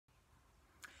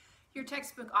Your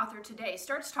textbook author today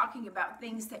starts talking about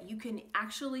things that you can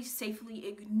actually safely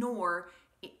ignore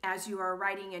as you are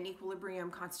writing an equilibrium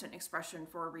constant expression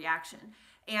for a reaction.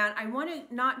 And I want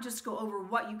to not just go over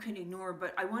what you can ignore,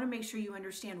 but I want to make sure you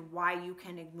understand why you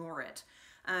can ignore it.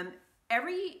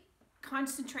 Every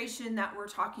concentration that we're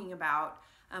talking about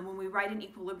when we write an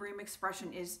equilibrium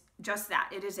expression is just that.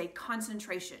 It is a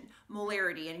concentration,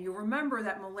 molarity. And you remember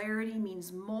that molarity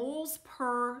means moles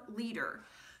per liter.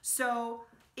 So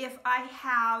if I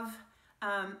have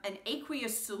an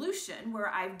aqueous solution where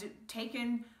I've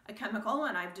taken a chemical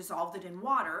and I've dissolved it in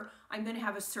water, I'm going to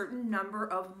have a certain number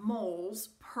of moles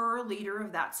per liter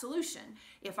of that solution.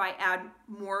 If I add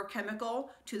more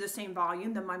chemical to the same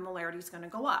volume, then my molarity is going to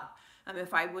go up.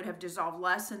 If I would have dissolved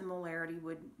less, then the molarity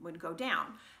would go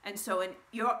down. And so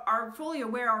you are fully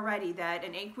aware already that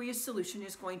an aqueous solution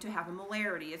is going to have a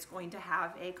molarity. It's going to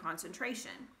have a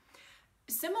concentration.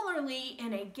 Similarly,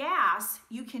 in a gas,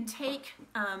 you can take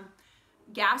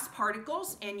gas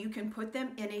particles and you can put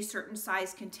them in a certain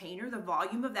size container. The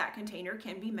volume of that container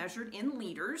can be measured in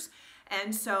liters.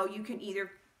 And so you can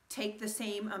either take the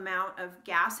same amount of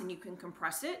gas and you can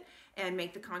compress it and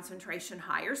make the concentration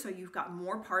higher, so you've got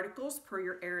more particles per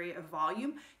your area of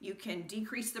volume. You can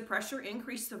decrease the pressure,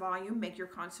 increase the volume, make your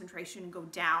concentration go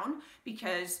down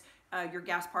because your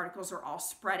gas particles are all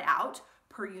spread out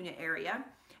per unit area.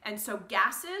 And so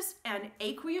gases and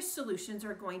aqueous solutions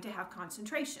are going to have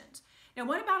concentrations. Now,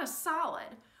 what about a solid?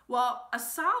 Well, a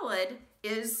solid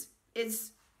is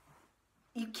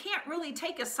you can't really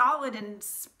take a solid and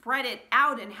spread it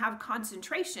out and have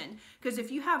concentration, because if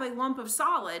you have a lump of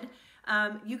solid,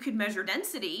 you could measure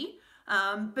density,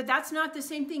 but that's not the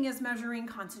same thing as measuring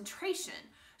concentration.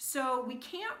 So we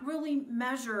can't really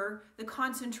measure the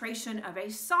concentration of a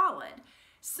solid.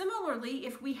 Similarly,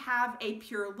 if we have a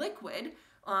pure liquid,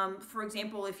 for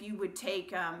example, if you would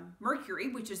take mercury,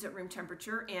 which is at room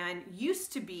temperature and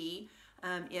used to be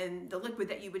in the liquid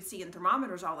that you would see in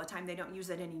thermometers all the time, they don't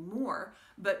use it anymore,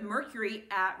 but mercury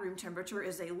at room temperature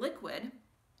is a liquid.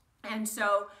 And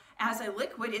so as a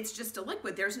liquid, it's just a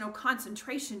liquid. There's no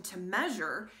concentration to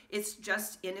measure. It's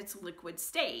just in its liquid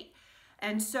state.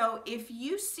 And so if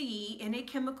you see in a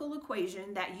chemical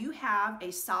equation that you have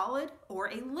a solid or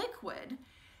a liquid,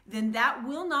 then that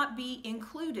will not be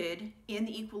included in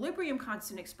the equilibrium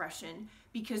constant expression,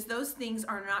 because those things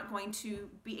are not going to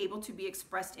be able to be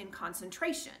expressed in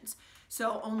concentrations.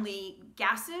 So only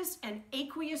gases and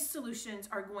aqueous solutions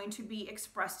are going to be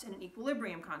expressed in an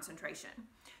equilibrium concentration.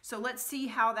 So let's see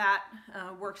how that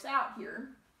works out here.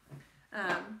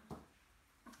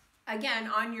 Again,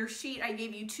 on your sheet, I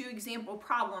gave you two example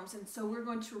problems, and so we're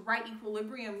going to write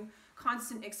equilibrium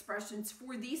constant expressions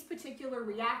for these particular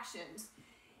reactions.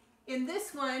 In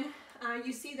this one,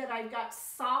 you see that I've got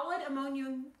solid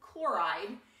ammonium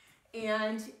chloride,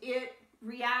 and it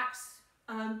reacts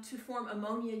to form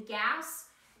ammonia gas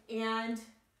and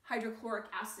hydrochloric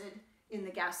acid in the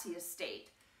gaseous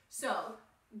state. So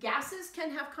gases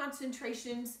can have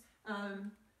concentrations,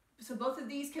 so both of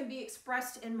these can be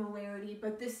expressed in molarity,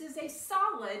 but this is a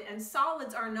solid, and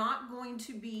solids are not going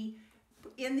to be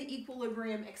in the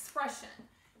equilibrium expression.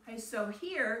 Okay, so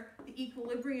here, the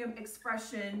equilibrium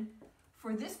expression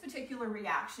for this particular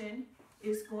reaction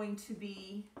is going to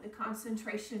be the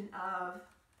concentration of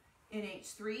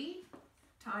NH3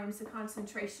 times the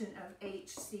concentration of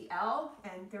HCl,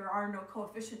 and there are no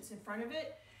coefficients in front of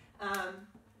it.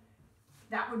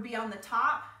 That would be on the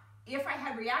top. If I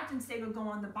had reactants, they would go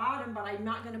on the bottom, but I'm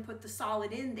not going to put the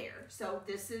solid in there. So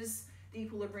this is the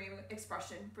equilibrium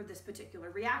expression for this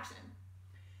particular reaction.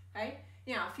 Okay.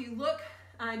 Now, if you look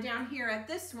down here at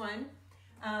this one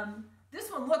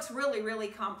looks really, really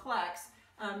complex.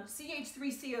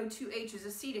 CH3CO2H is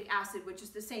acetic acid, which is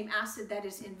the same acid that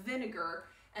is in vinegar,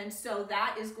 and so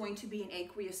that is going to be an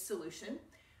aqueous solution.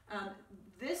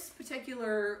 This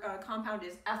particular compound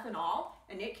is ethanol,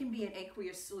 and it can be an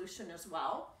aqueous solution as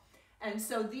well. And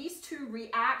so these two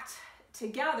react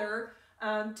together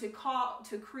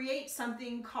to create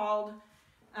something called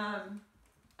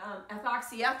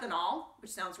ethoxyethanol,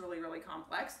 which sounds really, really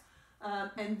complex.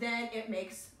 And then it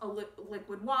makes a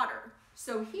liquid water.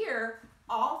 So here,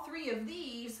 all three of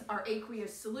these are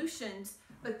aqueous solutions,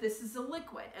 but this is a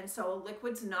liquid, and so a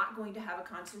liquid's not going to have a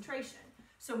concentration.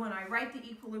 So when I write the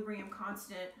equilibrium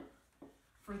constant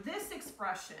for this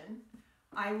expression,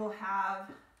 I will have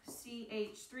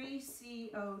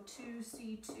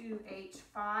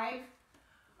CH3CO2C2H5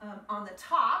 on the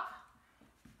top,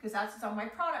 because that's on my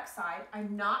product side.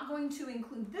 I'm not going to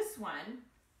include this one.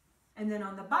 And then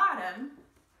on the bottom,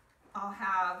 I'll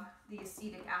have the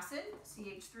acetic acid,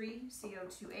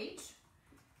 CH3CO2H,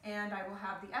 and I will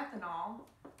have the ethanol,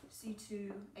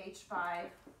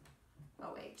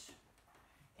 C2H5OH.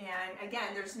 And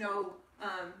again, there's no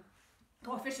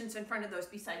coefficients in front of those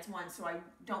besides 1, so I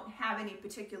don't have any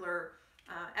particular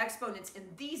exponents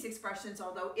in these expressions,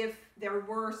 although if there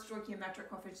were stoichiometric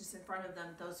coefficients in front of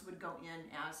them, those would go in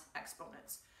as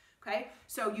exponents. Okay,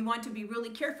 so you want to be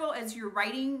really careful as you're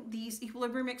writing these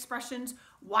equilibrium expressions.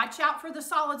 Watch out for the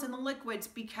solids and the liquids,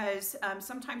 because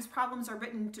sometimes problems are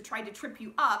written to try to trip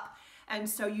you up, and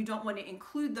so you don't want to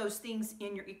include those things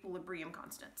in your equilibrium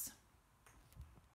constants.